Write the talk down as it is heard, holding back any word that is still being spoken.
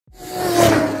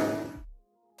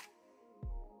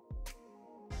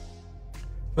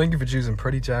Thank you for choosing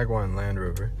Pretty Jaguar and Land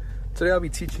Rover. Today I'll be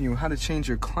teaching you how to change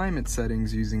your climate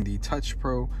settings using the Touch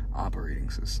Pro operating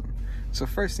system. So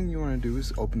first thing you want to do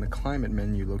is open the climate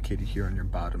menu located here on your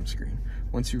bottom screen.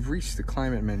 Once you've reached the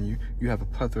climate menu, you have a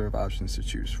plethora of options to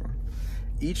choose from.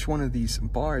 Each one of these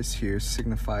bars here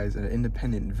signifies an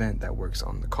independent vent that works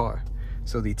on the car.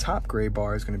 So the top gray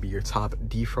bar is going to be your top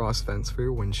defrost vents for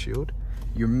your windshield.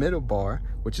 Your middle bar,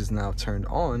 which is now turned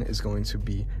on, is going to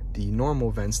be the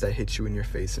normal vents that hit you in your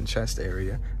face and chest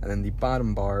area, and then the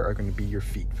bottom bar are going to be your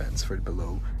feet vents for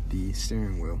below the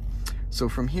steering wheel. So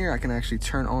from here I can actually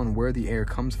turn on where the air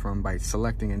comes from by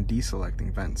selecting and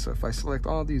deselecting vents. So if I select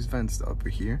all these vents over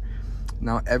here,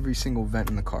 now every single vent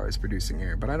in the car is producing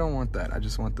air, but I don't want that. I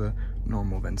just want the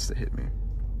normal vents to hit me.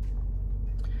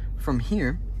 From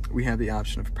here, we have the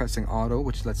option of pressing auto,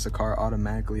 which lets the car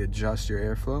automatically adjust your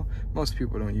airflow. Most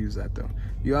people don't use that though.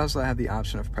 You also have the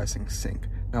option of pressing sync.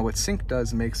 Now what sync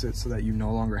does makes it so that you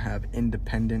no longer have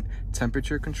independent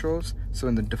temperature controls. So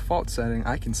in the default setting,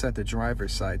 I can set the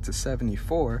driver's side to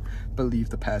 74, but leave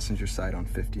the passenger side on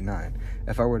 59.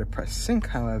 If I were to press sync,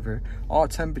 however, all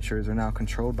temperatures are now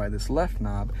controlled by this left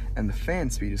knob and the fan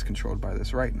speed is controlled by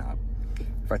this right knob.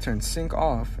 If I turn sync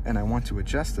off and I want to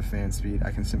adjust the fan speed,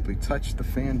 I can simply touch the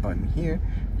fan button here,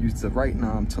 use the right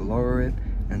knob to lower it,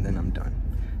 and then I'm done.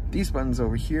 These buttons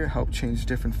over here help change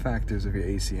different factors of your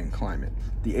AC and climate.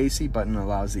 The AC button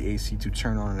allows the AC to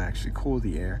turn on and actually cool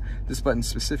the air. This button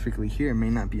specifically here may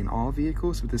not be in all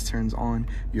vehicles, but this turns on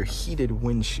your heated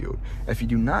windshield. If you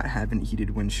do not have an heated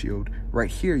windshield, right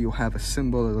here you'll have a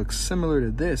symbol that looks similar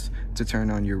to this to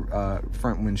turn on your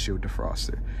front windshield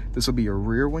defroster. This will be your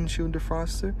rear windshield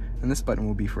defroster, and this button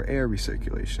will be for air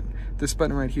recirculation. This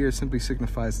button right here simply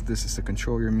signifies that this is to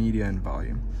control your media and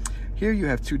volume. Here you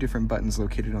have two different buttons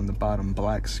located on the bottom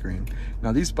black screen.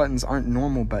 Now these buttons aren't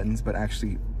normal buttons, but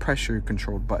actually pressure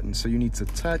controlled buttons. So you need to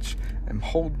touch and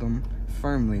hold them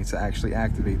firmly to actually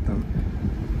activate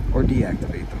them or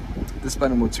deactivate them. This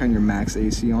button will turn your max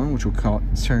AC on, which will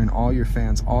turn all your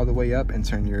fans all the way up and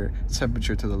turn your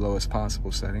temperature to the lowest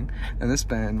possible setting. And this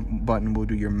button will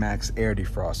do your max air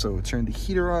defrost. So it will turn the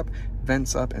heater up,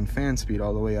 vents up, and fan speed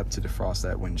all the way up to defrost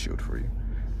that windshield for you.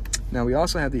 Now we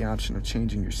also have the option of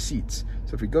changing your seats.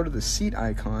 So if we go to the seat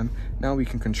icon, now we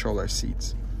can control our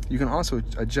seats. You can also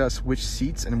adjust which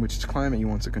seats and which climate you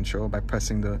want to control by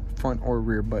pressing the front or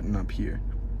rear button up here.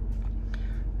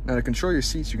 Now to control your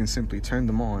seats, you can simply turn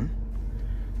them on.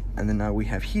 And then now we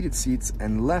have heated seats,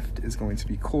 and left is going to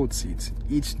be cold seats.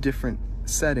 Each different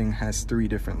setting has 3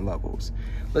 different levels.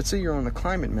 Let's say you're on the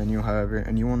climate menu, however,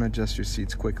 and you want to adjust your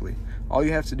seats quickly. All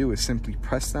you have to do is simply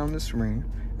press down this ring,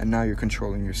 and now you're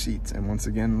controlling your seats. And once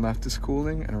again, left is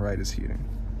cooling and right is heating.